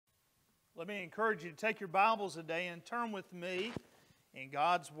Let me encourage you to take your Bibles today and turn with me in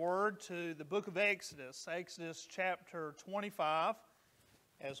God's Word to the book of Exodus, Exodus chapter 25,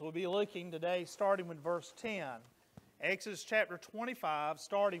 as we'll be looking today starting with verse 10. Exodus chapter 25,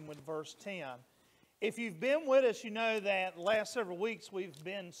 starting with verse 10. If you've been with us, you know that the last several weeks we've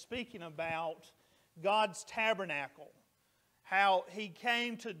been speaking about God's tabernacle, how He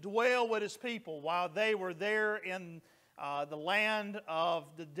came to dwell with His people while they were there in the land of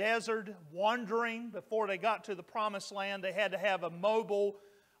the desert, wandering. Before they got to the promised land, they had to have a mobile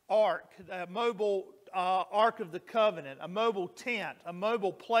ark of the covenant, a mobile tent, a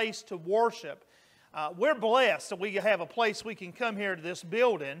mobile place to worship. We're blessed that we have a place we can come here to this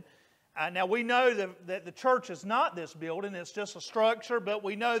building. Now we know that the church is not this building, it's just a structure, but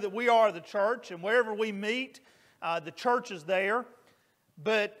we know that we are the church, and wherever we meet, the church is there.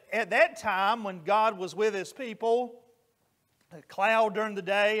 But at that time, when God was with His people, a cloud during the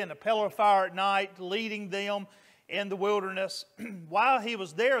day and a pillar of fire at night leading them in the wilderness. While He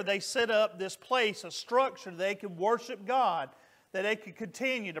was there, they set up this place, a structure they could worship God, that they could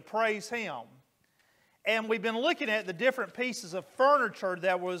continue to praise Him. And we've been looking at the different pieces of furniture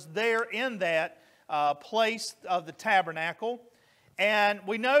that was there in that place of the tabernacle. And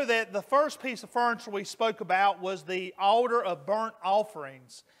we know that the first piece of furniture we spoke about was the altar of burnt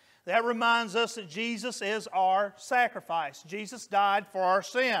offerings. That reminds us that Jesus is our sacrifice. Jesus died for our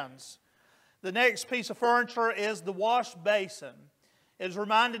sins. The next piece of furniture is the wash basin. It is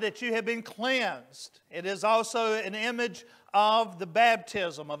reminded that you have been cleansed. It is also an image of the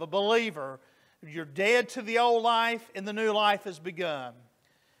baptism of a believer. You're dead to the old life and the new life has begun.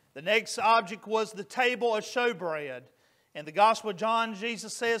 The next object was the table of showbread. In the Gospel of John,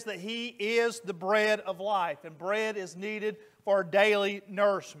 Jesus says that He is the bread of life, and bread is needed for daily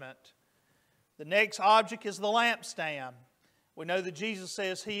nourishment. The next object is the lampstand. We know that Jesus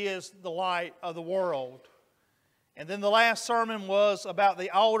says He is the light of the world. And then the last sermon was about the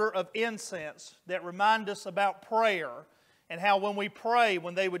altar of incense that remind us about prayer, and how when we pray,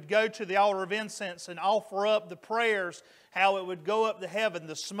 when they would go to the altar of incense and offer up the prayers, how it would go up to heaven,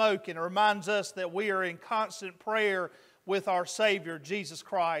 the smoke, and it reminds us that we are in constant prayer with our Savior, Jesus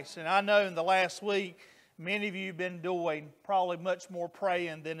Christ. And I know in the last week, many of you have been doing probably much more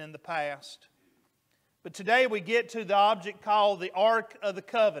praying than in the past. But today we get to the object called the Ark of the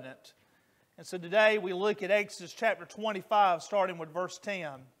Covenant. And so today we look at Exodus chapter 25, starting with verse 10.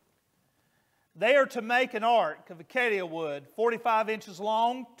 They are to make an ark of acacia wood, 45 inches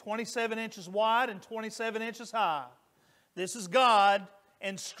long, 27 inches wide, and 27 inches high. This is God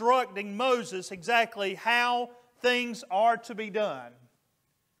instructing Moses exactly how things are to be done.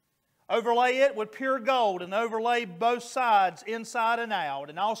 Overlay it with pure gold and overlay both sides inside and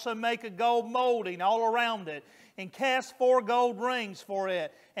out, and also make a gold molding all around it, and cast 4 gold rings for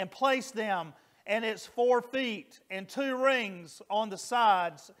it, and place them and its 4 feet, and 2 rings on the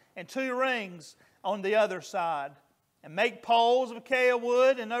sides, and 2 rings on the other side. And make poles of acacia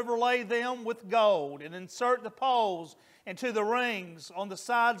wood, and overlay them with gold, and insert the poles into the rings on the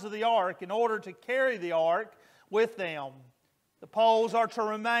sides of the ark in order to carry the ark with them. The poles are to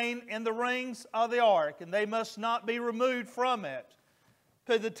remain in the rings of the ark, and they must not be removed from it.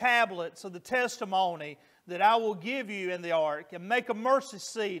 Put the tablets of the testimony that I will give you in the ark, and make a mercy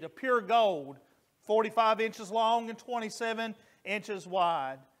seat of pure gold, 45 inches long and 27 inches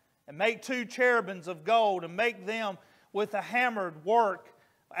wide. And make 2 cherubims of gold, and make them with a hammered work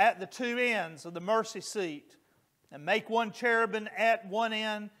at the 2 ends of the mercy seat. And make 1 cherubim at one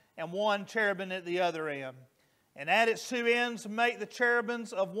end, and 1 cherubim at the other end. And at its 2 ends make the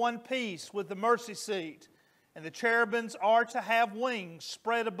cherubims of one piece with the mercy seat. And the cherubims are to have wings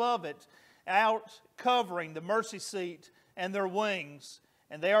spread above it, out covering the mercy seat and their wings.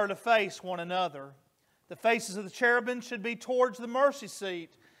 And they are to face one another. The faces of the cherubim should be towards the mercy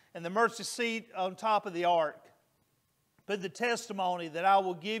seat, and the mercy seat on top of the ark. Put the testimony that I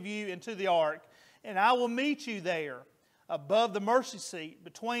will give you into the ark, and I will meet you there, above the mercy seat,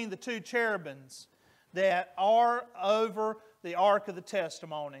 between the 2 cherubims that are over the ark of the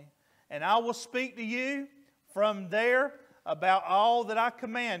testimony. And I will speak to you from there about all that I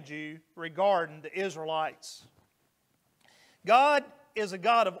command you regarding the Israelites. God is a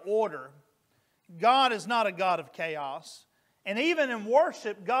God of order. God is not a God of chaos. And even in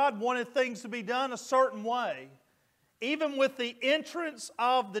worship, God wanted things to be done a certain way. Even with the entrance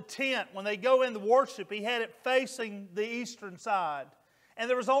of the tent, when they go into worship, He had it facing the eastern side. And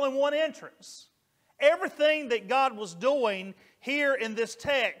there was only one entrance. Everything that God was doing here in this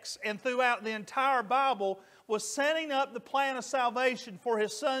text and throughout the entire Bible was setting up the plan of salvation for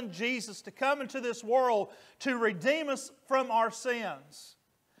His Son Jesus to come into this world to redeem us from our sins.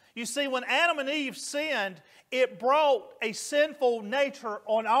 You see, when Adam and Eve sinned, it brought a sinful nature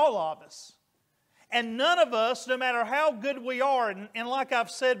on all of us. And none of us, no matter how good we are, and like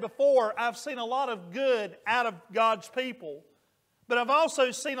I've said before, I've seen a lot of good out of God's people. But I've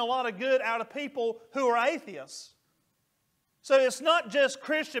also seen a lot of good out of people who are atheists. So it's not just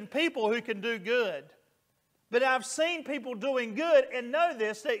Christian people who can do good. But I've seen people doing good, and know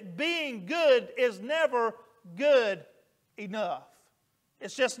this, that being good is never good enough.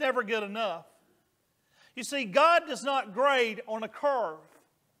 It's just never good enough. You see, God does not grade on a curve.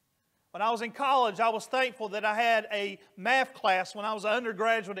 When I was in college, I was thankful that I had a math class when I was an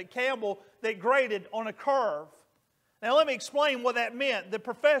undergraduate at Campbell that graded on a curve. Now let me explain what that meant. The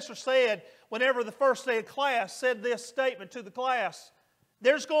professor said, whenever the first day of class, said this statement to the class: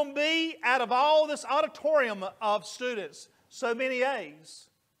 there's going to be, out of all this auditorium of students, so many A's,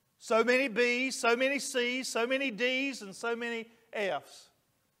 so many B's, so many C's, so many D's, and so many F's.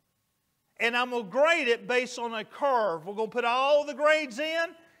 And I'm going to grade it based on a curve. We're going to put all the grades in,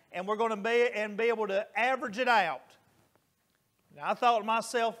 and we're going to be able to average it out. Now, I thought to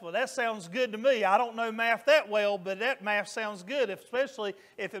myself, well, that sounds good to me. I don't know math that well, but that math sounds good, especially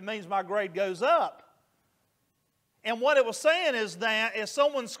if it means my grade goes up. And what it was saying is that if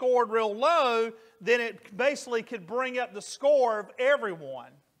someone scored real low, then it basically could bring up the score of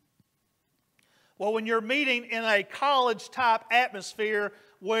everyone. Well, when you're meeting in a college-type atmosphere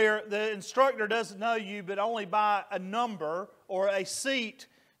where the instructor doesn't know you but only by a number or a seat,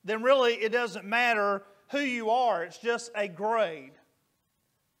 then really it doesn't matter who you are. It's just a grade.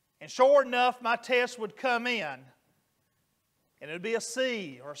 And sure enough, my test would come in. And it would be a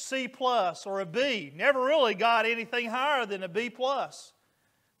C or a C plus or a B. Never really got anything higher than a B plus.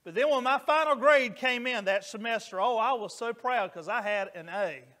 But then when my final grade came in that semester, oh, I was so proud because I had an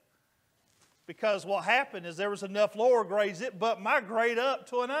A. Because what happened is there was enough lower grades, it bumped my grade up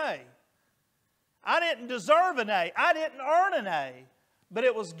to an A. I didn't deserve an A. I didn't earn an A. But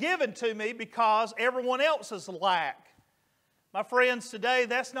it was given to me because everyone else's lack. My friends, today,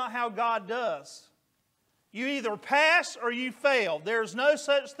 that's not how God does. You either pass or you fail. There's no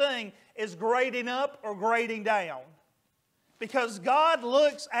such thing as grading up or grading down. Because God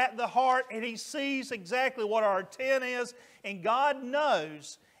looks at the heart and He sees exactly what our intent is. And God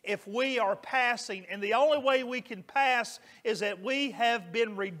knows if we are passing. And the only way we can pass is that we have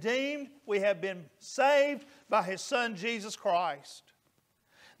been redeemed. We have been saved by His Son, Jesus Christ.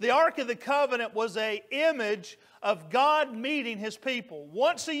 The Ark of the Covenant was an image of God meeting His people.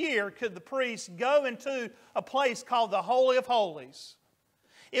 Once a year could the priest go into a place called the Holy of Holies.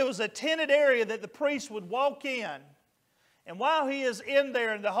 It was a tented area that the priest would walk in. And while he is in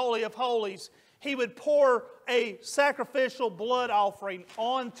there in the Holy of Holies, he would pour a sacrificial blood offering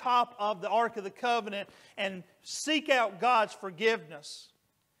on top of the Ark of the Covenant and seek out God's forgiveness.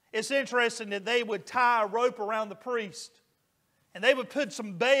 It's interesting that they would tie a rope around the priest. And they would put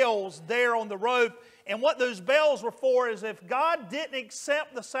some bells there on the rope. And what those bells were for is if God didn't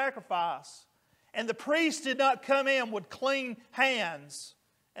accept the sacrifice and the priest did not come in with clean hands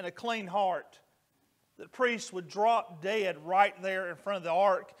and a clean heart, the priest would drop dead right there in front of the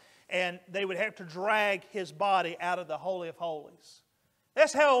ark, and they would have to drag his body out of the Holy of Holies.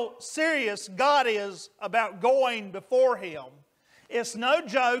 That's how serious God is about going before Him. It's no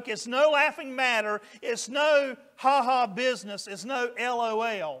joke. It's no laughing matter. It's no ha-ha business. It's no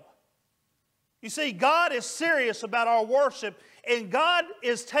LOL. You see, God is serious about our worship, and God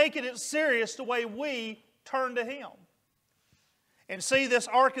is taking it serious the way we turn to Him. And see, this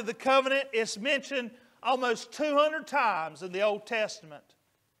Ark of the Covenant is mentioned almost 200 times in the Old Testament.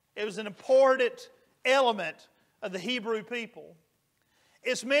 It was an important element of the Hebrew people.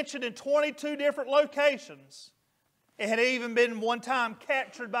 It's mentioned in 22 different locations. It had even been one time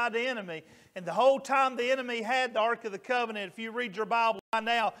captured by the enemy. And the whole time the enemy had the Ark of the Covenant, if you read your Bible by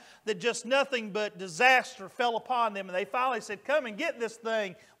now, that just nothing but disaster fell upon them. And they finally said, come and get this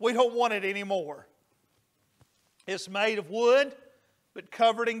thing. We don't want it anymore. It's made of wood, but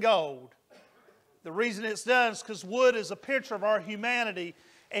covered in gold. The reason it's done is because wood is a picture of our humanity,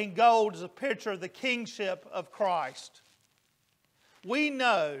 and gold is a picture of the kingship of Christ. We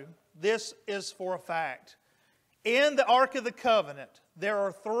know this is for a fact. In the Ark of the Covenant, there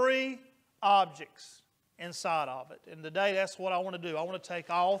are 3 objects inside of it. And today that's what I want to do. I want to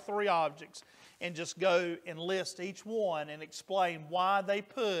take all 3 objects and just go and list each one and explain why they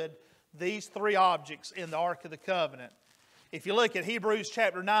put these 3 objects in the Ark of the Covenant. If you look at Hebrews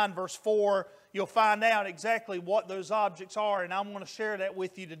chapter 9, verse 4, you'll find out exactly what those objects are, and I'm going to share that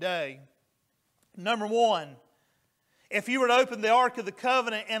with you today. Number 1, if you were to open the Ark of the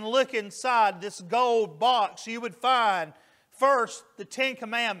Covenant and look inside this gold box, you would find First, the Ten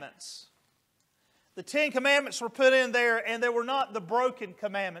Commandments. The Ten Commandments were put in there, and they were not the broken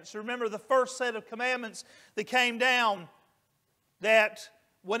commandments. Remember the first set of commandments that came down, that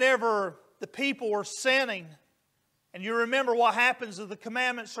whenever the people were sinning, and you remember what happens is the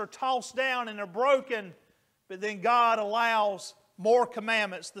commandments are tossed down and they're broken, but then God allows more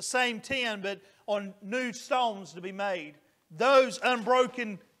commandments, the same 10, but on new stones to be made. Those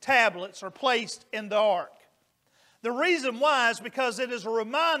unbroken tablets are placed in the ark. The reason why is because it is a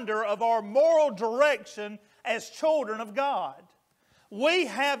reminder of our moral direction as children of God. We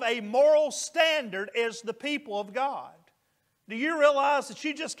have a moral standard as the people of God. Do you realize that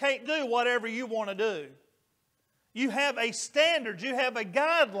you just can't do whatever you want to do? You have a standard. You have a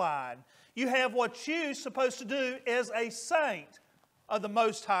guideline. You have what you're supposed to do as a saint of the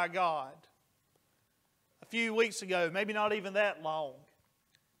Most High God. A few weeks ago, maybe not even that long,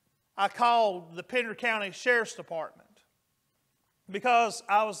 I called the Pender County Sheriff's Department because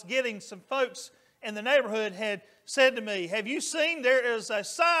I was getting some folks in the neighborhood had said to me, have you seen there is a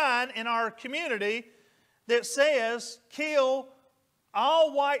sign in our community that says, kill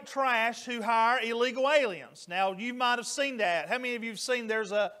all white trash who hire illegal aliens. Now, you might have seen that. How many of you have seen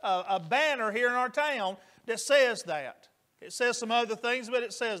there's a banner here in our town that says that? It says some other things, but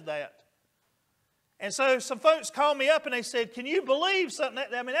it says that. And so some folks called me up and they said, can you believe something?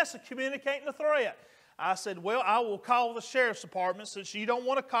 I mean, that's a communicating a threat. I said, well, I will call the Sheriff's Department. Since you don't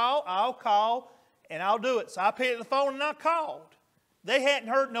want to call, I'll call and I'll do it. So I picked up the phone and I called. They hadn't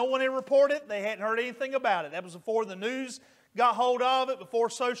heard, no one had reported it. They hadn't heard anything about it. That was before the news got hold of it, before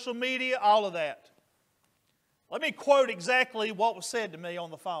social media, all of that. Let me quote exactly what was said to me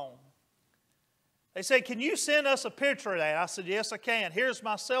on the phone. They said, can you send us a picture of that? I said, yes, I can. Here's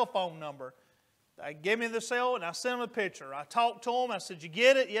my cell phone number. They gave me the cell and I sent them a picture. I talked to them. I said, you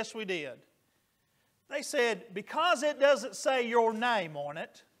get it? Yes, we did. They said, because it doesn't say your name on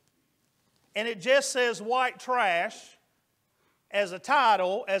it, and it just says white trash as a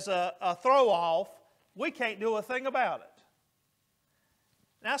title, as a throw-off, we can't do a thing about it.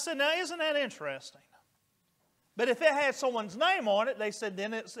 And I said, now, isn't that interesting? But if it had someone's name on it, they said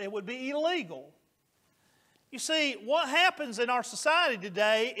then it would be illegal. You see, what happens in our society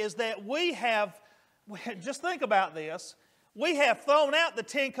today is that we have, just think about this, we have thrown out the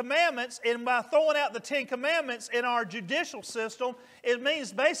Ten Commandments, and by throwing out the Ten Commandments in our judicial system, it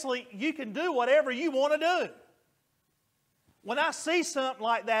means basically you can do whatever you want to do. When I see something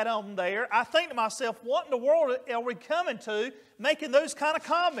like that on there, I think to myself, what in the world are we coming to making those kind of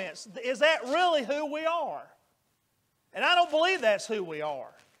comments? Is that really who we are? And I don't believe that's who we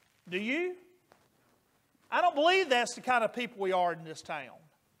are. Do you? I don't believe that's the kind of people we are in this town.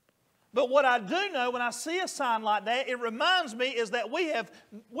 But what I do know when I see a sign like that, it reminds me is that we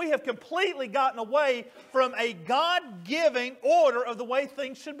have completely gotten away from a God-giving order of the way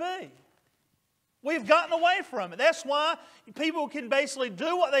things should be. We've gotten away from it. That's why people can basically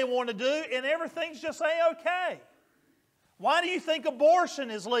do what they want to do and everything's just A-okay. Why do you think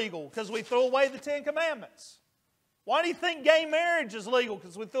abortion is legal? Because we threw away the Ten Commandments. Why do you think gay marriage is legal?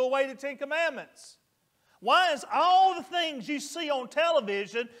 Because we threw away the Ten Commandments. Why is all the things you see on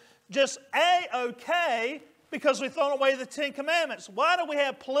television just A-okay because we've thrown away the Ten Commandments? Why do we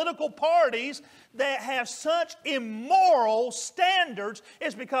have political parties that have such immoral standards?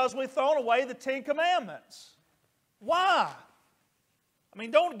 It's because we've thrown away the Ten Commandments. Why? I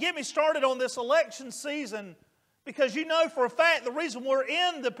mean, don't get me started on this election season, because you know for a fact the reason we're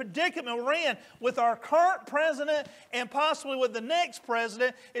in the predicament we're in with our current president and possibly with the next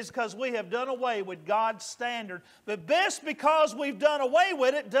president is because we have done away with God's standard. But just because we've done away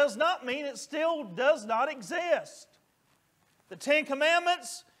with it does not mean it still does not exist. The Ten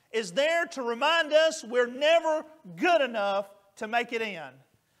Commandments is there to remind us we're never good enough to make it in.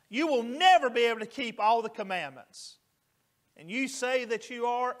 You will never be able to keep all the commandments. And you say that you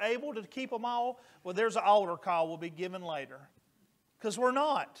are able to keep them all, well, there's an altar call will be given later. Because we're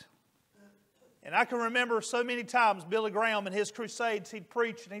not. And I can remember so many times Billy Graham in his crusades, he'd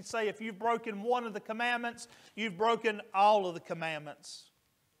preach and he'd say, if you've broken one of the commandments, you've broken all of the commandments.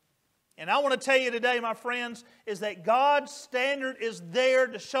 And I want to tell you today, my friends, is that God's standard is there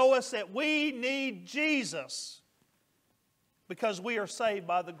to show us that we need Jesus. Because we are saved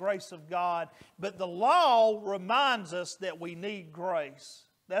by the grace of God. But the law reminds us that we need grace.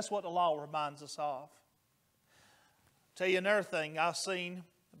 That's what the law reminds us of. I'll tell you another thing I've seen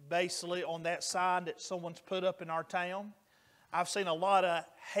basically on that sign that someone's put up in our town. I've seen a lot of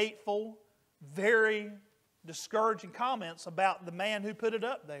hateful, very discouraging comments about the man who put it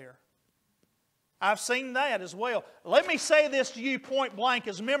up there. I've seen that as well. Let me say this to you point blank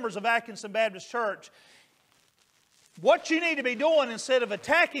as members of Atkinson Baptist Church. what you need to be doing, instead of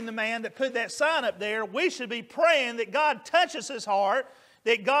attacking the man that put that sign up there, we should be praying that God touches his heart,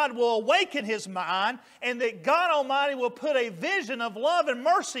 that God will awaken his mind, and that God Almighty will put a vision of love and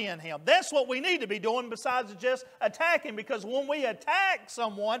mercy in him. That's what we need to be doing besides just attacking, because when we attack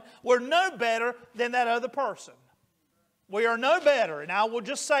someone, we're no better than that other person. We are no better, and I will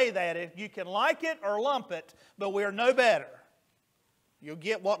just say that. If you can like it or lump it, but we are no better. You'll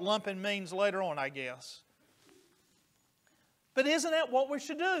get what lumping means later on, I guess. But isn't that what we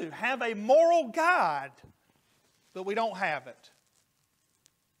should do? Have a moral guide, but we don't have it.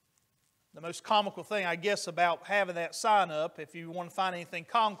 The most comical thing, I guess, about having that sign up, if you want to find anything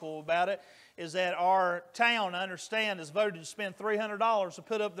comical about it, is that our town, I understand, has voted to spend $300 to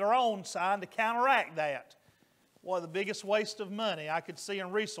put up their own sign to counteract that. Well, the biggest waste of money I could see in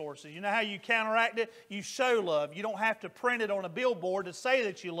resources. You know how you counteract it? You show love. You don't have to print it on a billboard to say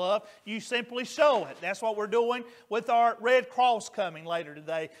that you love. You simply show it. That's what we're doing with our Red Cross coming later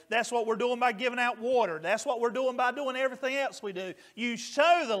today. That's what we're doing by giving out water. That's what we're doing by doing everything else we do. You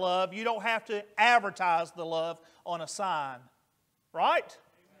show the love. You don't have to advertise the love on a sign. Right?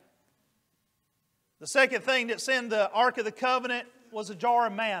 The second thing that's in the Ark of the Covenant was a jar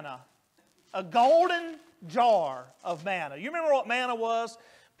of manna. A golden jar of manna. You remember what manna was?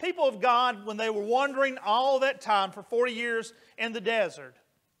 People of God, when they were wandering all that time for 40 years in the desert,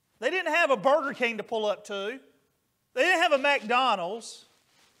 they didn't have a Burger King to pull up to. They didn't have a McDonald's.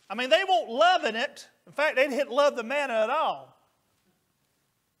 I mean, they weren't loving it. In fact, they didn't love the manna at all.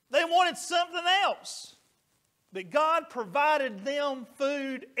 They wanted something else. But God provided them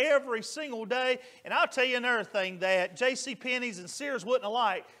food every single day. And I'll tell you another thing that JCPenney's and Sears wouldn't have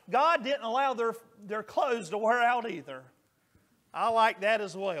liked. God didn't allow their clothes to wear out either. I like that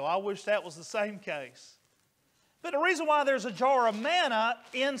as well. I wish that was the same case. But the reason why there's a jar of manna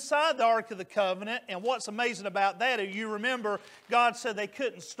inside the Ark of the Covenant, and what's amazing about that, if you remember, God said they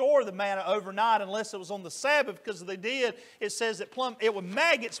couldn't store the manna overnight unless it was on the Sabbath, because if they did, it says that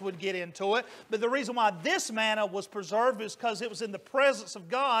maggots would get into it. But the reason why this manna was preserved is because it was in the presence of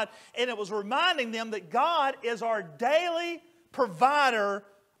God, and it was reminding them that God is our daily provider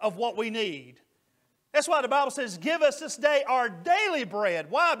of what we need. That's why the Bible says, give us this day our daily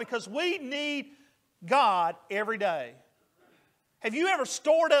bread. Why? Because we need God every day. Have you ever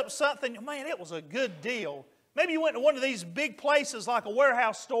stored up something, man, it was a good deal. Maybe you went to one of these big places like a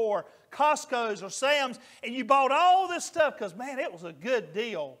warehouse store, Costco's or Sam's, and you bought all this stuff because, man, it was a good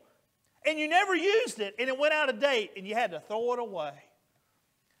deal. And you never used it, and it went out of date, and you had to throw it away.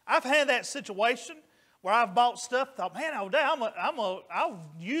 I've had that situation where I've bought stuff, thought, man, I'll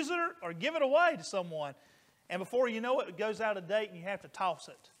use it or give it away to someone. And before you know it, it goes out of date, and you have to toss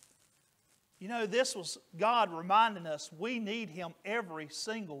it. You know, this was God reminding us we need Him every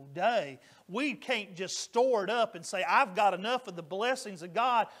single day. We can't just store it up and say, I've got enough of the blessings of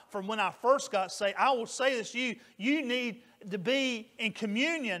God from when I first got saved. I will say this to you, you need to be in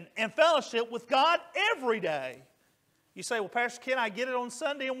communion and fellowship with God every day. You say, well, Pastor, can I get it on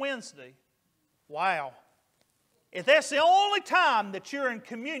Sunday and Wednesday? Wow. If that's the only time that you're in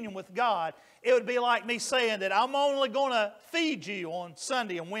communion with God, it would be like me saying that I'm only going to feed you on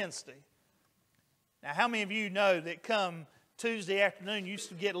Sunday and Wednesday. Now, how many of you know that come Tuesday afternoon you used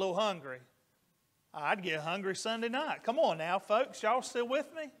to get a little hungry? I'd get hungry Sunday night. Come on now, folks. Y'all still with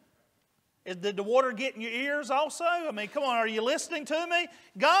me? Did the water get in your ears also? I mean, come on, are you listening to me?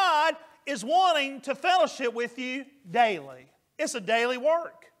 God is wanting to fellowship with you daily. It's a daily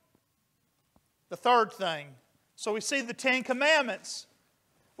work. The third thing. So we see the 10 Commandments.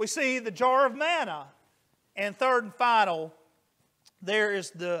 We see the jar of manna. And third and final, there is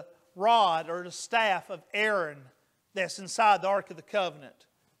the rod or the staff of Aaron that's inside the Ark of the Covenant.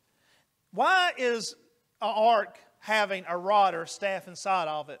 Why is an ark having a rod or a staff inside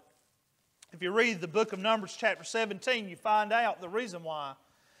of it? If you read the book of Numbers chapter 17, you find out the reason why.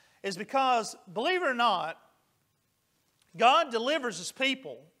 Is because, believe it or not, God delivers His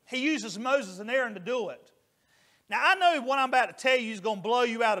people. He uses Moses and Aaron to do it. Now, I know what I'm about to tell you is going to blow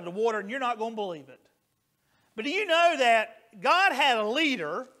you out of the water and you're not going to believe it. But do you know that God had a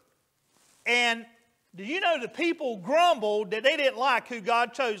leader, and do you know the people grumbled that they didn't like who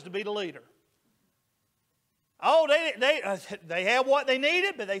God chose to be the leader? Oh, they had what they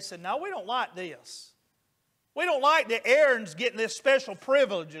needed, but they said, no, we don't like this. We don't like that Aaron's getting this special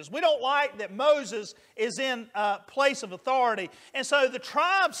privileges. We don't like that Moses is in a place of authority. And so the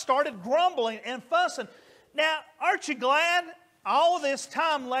tribes started grumbling and fussing. Now, aren't you glad all this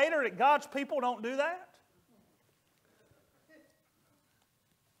time later that God's people don't do that?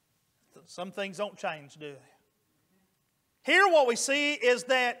 Some things don't change, do they? Here what we see is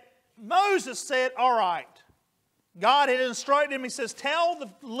that Moses said, all right, God had instructed him, he says, tell the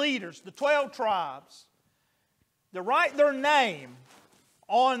leaders, the 12 tribes, to write their name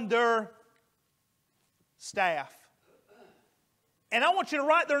on their staff. And I want you to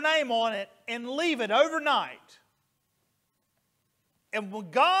write their name on it and leave it overnight. And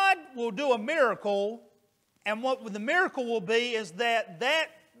God will do a miracle, and what the miracle will be is that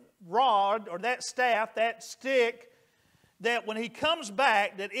rod or that staff, that stick, that when he comes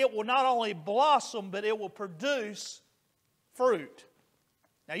back, that it will not only blossom, but it will produce fruit.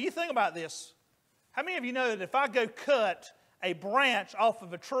 Now you think about this. How many of you know that if I go cut a branch off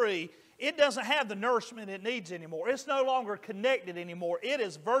of a tree, it doesn't have the nourishment it needs anymore. It's no longer connected anymore. It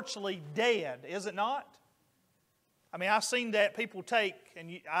is virtually dead, is it not? I mean, I've seen that people take, and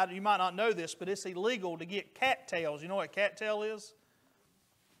you might not know this, but it's illegal to get cattails. You know what cattail is?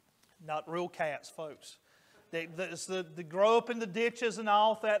 Not real cats, folks. They grow up in the ditches and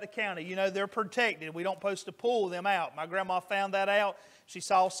all throughout the county. You know, they're protected. We don't supposed to pull them out. My grandma found that out. She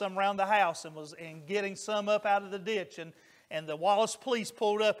saw some around the house and was getting some up out of the ditch. And the Wallace police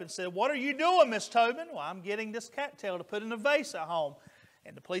pulled up and said, "What are you doing, Miss Tobin?" "Well, I'm getting this cattail to put in a vase at home."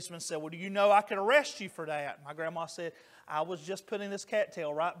 And the policeman said, "Well, do you know I could arrest you for that?" My grandma said, "I was just putting this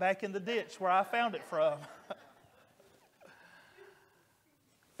cattail right back in the ditch where I found it from."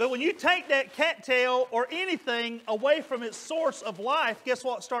 But when you take that cattail or anything away from its source of life, guess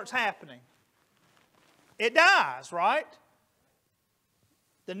what starts happening? It dies, right?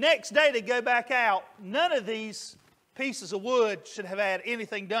 The next day they go back out, none of these pieces of wood should have had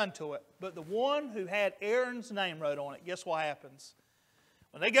anything done to it. But the one who had Aaron's name wrote on it, guess what happens?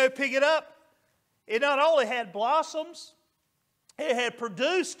 When they go pick it up, it not only had blossoms, it had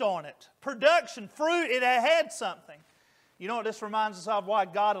produced on it. Production, fruit, it had something. You know what this reminds us of, why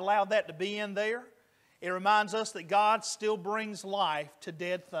God allowed that to be in there? It reminds us that God still brings life to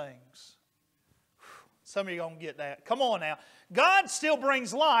dead things. Some of you are going to get that. Come on now. God still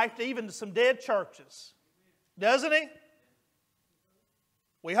brings life even to some dead churches. Doesn't He?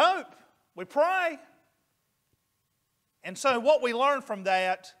 We hope. We pray. And so what we learn from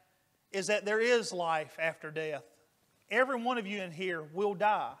that is that there is life after death. Every one of you in here will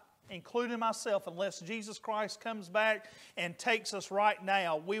die, including myself, unless Jesus Christ comes back and takes us right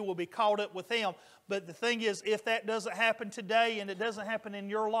now. We will be caught up with Him. But the thing is, if that doesn't happen today and it doesn't happen in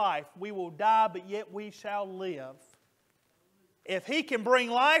your life, we will die, but yet we shall live. If He can bring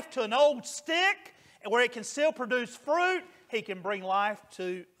life to an old stick where it can still produce fruit, He can bring life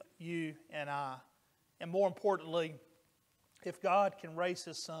to you and I. And more importantly, if God can raise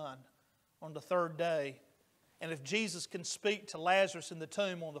His Son on the third day, and if Jesus can speak to Lazarus in the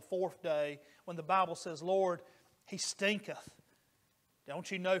tomb on the fourth day, when the Bible says, "Lord, he stinketh," don't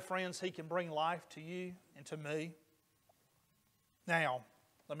you know, friends, He can bring life to you and to me? Now,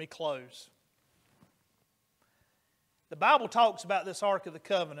 let me close. The Bible talks about this Ark of the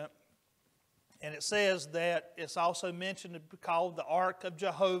Covenant, and it says that it's also mentioned to be called the Ark of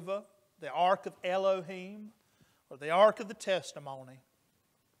Jehovah, the Ark of Elohim, or the Ark of the Testimony.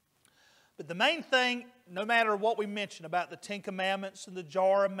 But the main thing, no matter what we mention about the Ten Commandments and the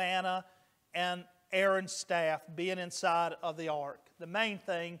jar of manna and Aaron's staff being inside of the ark, the main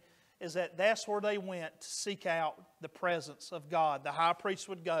thing is that that's where they went to seek out the presence of God. The high priest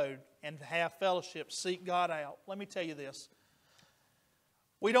would go and have fellowship, seek God out. Let me tell you this.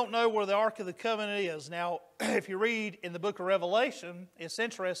 We don't know where the Ark of the Covenant is. Now, if you read in the book of Revelation, it's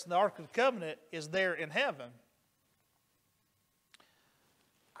interesting, the Ark of the Covenant is there in heaven.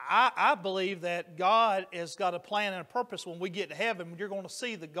 I believe that God has got a plan and a purpose. When we get to heaven, you're going to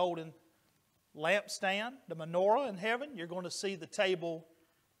see the golden lampstand, the menorah in heaven. You're going to see the table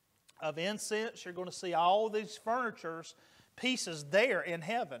of incense. You're going to see all these furnitures, pieces there in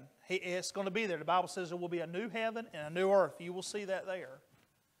heaven. It's going to be there. The Bible says there will be a new heaven and a new earth. You will see that there.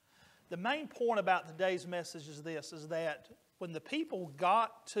 The main point about today's message is this, is that when the people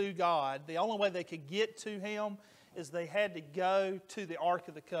got to God, the only way they could get to Him is they had to go to the Ark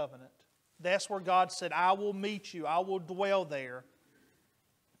of the Covenant. That's where God said, "I will meet you. I will dwell there."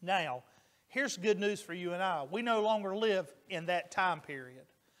 Now, here's good news for you and I. We no longer live in that time period.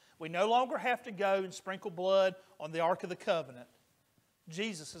 We no longer have to go and sprinkle blood on the Ark of the Covenant.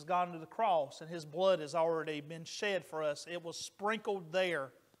 Jesus has gone to the cross and His blood has already been shed for us. It was sprinkled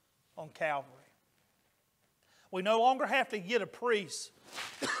there on Calvary. We no longer have to get a priest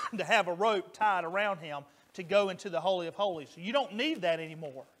to have a rope tied around him to go into the Holy of Holies. You don't need that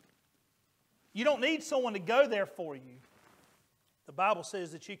anymore. You don't need someone to go there for you. The Bible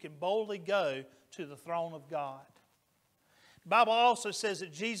says that you can boldly go to the throne of God. The Bible also says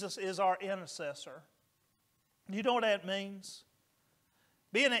that Jesus is our intercessor. You know what that means?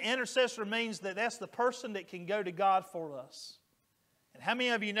 Being an intercessor means that that's the person that can go to God for us. And how many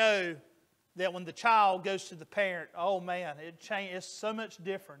of you know that when the child goes to the parent, oh man, it's so much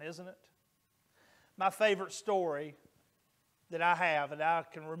different, isn't it? My favorite story that I have, and I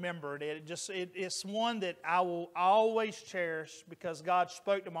can remember it, it's one that I will always cherish because God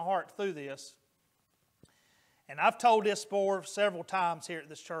spoke to my heart through this. And I've told this story several times here at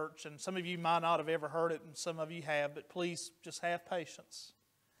this church, and some of you might not have ever heard it, and some of you have, but please just have patience.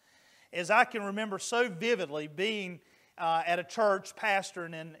 As I can remember so vividly being at a church,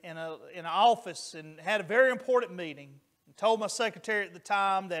 pastoring in an office, and had a very important meeting, and told my secretary at the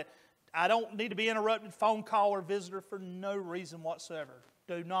time that I don't need to be interrupted, phone call or visitor for no reason whatsoever.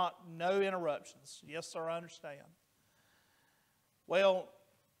 No interruptions. Yes, sir, I understand. Well,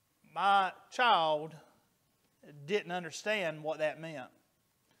 my child didn't understand what that meant.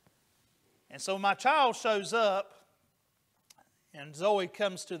 And so my child shows up, and Zoe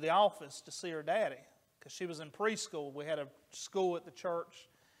comes to the office to see her daddy because she was in preschool. We had a school at the church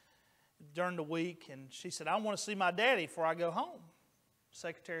during the week, and she said, I want to see my daddy before I go home. The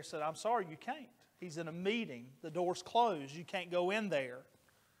secretary said, I'm sorry, you can't. He's in a meeting. The door's closed. You can't go in there.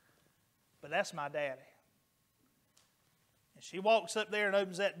 But that's my daddy. And she walks up there and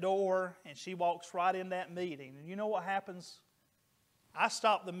opens that door, and she walks right in that meeting. And you know what happens? I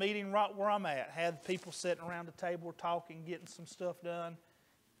stopped the meeting right where I'm at. Had people sitting around the table talking, getting some stuff done.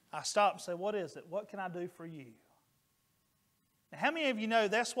 I stopped and said, what is it? What can I do for you? Now, how many of you know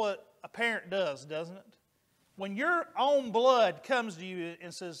that's what a parent does, doesn't it? When your own blood comes to you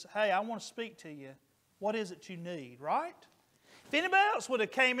and says, hey, I want to speak to you, what is it you need, right? If anybody else would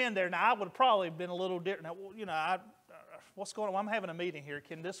have came in there, now I would have probably been a little different. Now, you know, what's going on? I'm having a meeting here.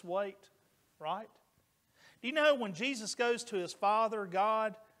 Can this wait, right? Do you know when Jesus goes to his Father,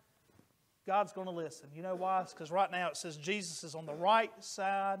 God, God's going to listen. You know why? It's because right now it says Jesus is on the right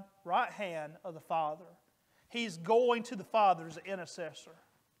side, right hand of the Father. He's going to the Father as an intercessor.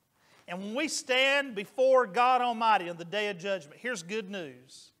 And when we stand before God Almighty on the day of judgment, here's good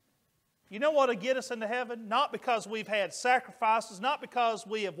news. You know what will get us into heaven? Not because we've had sacrifices, not because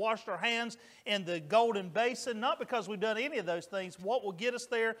we have washed our hands in the golden basin, not because we've done any of those things. What will get us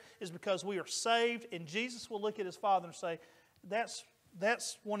there is because we are saved, and Jesus will look at his Father and say,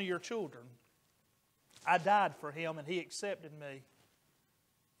 that's one of your children. I died for him, and he accepted me.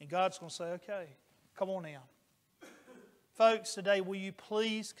 And God's going to say, okay, come on in. Folks, today, will you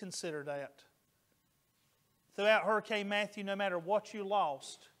please consider that? Throughout Hurricane Matthew, no matter what you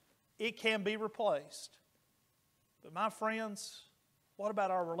lost, it can be replaced. But my friends, what about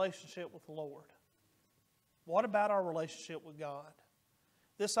our relationship with the Lord? What about our relationship with God?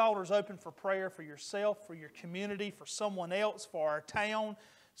 This altar is open for prayer for yourself, for your community, for someone else, for our town,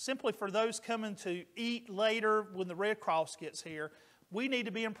 simply for those coming to eat later when the Red Cross gets here. We need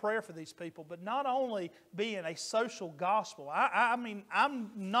to be in prayer for these people, but not only being a social gospel. I mean,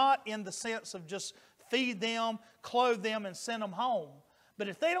 I'm not in the sense of just feed them, clothe them, and send them home. But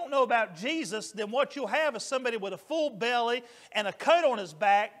if they don't know about Jesus, then what you'll have is somebody with a full belly and a coat on his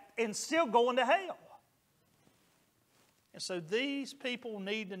back and still going to hell. And so these people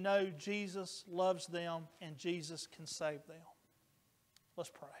need to know Jesus loves them and Jesus can save them.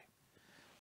 Let's pray.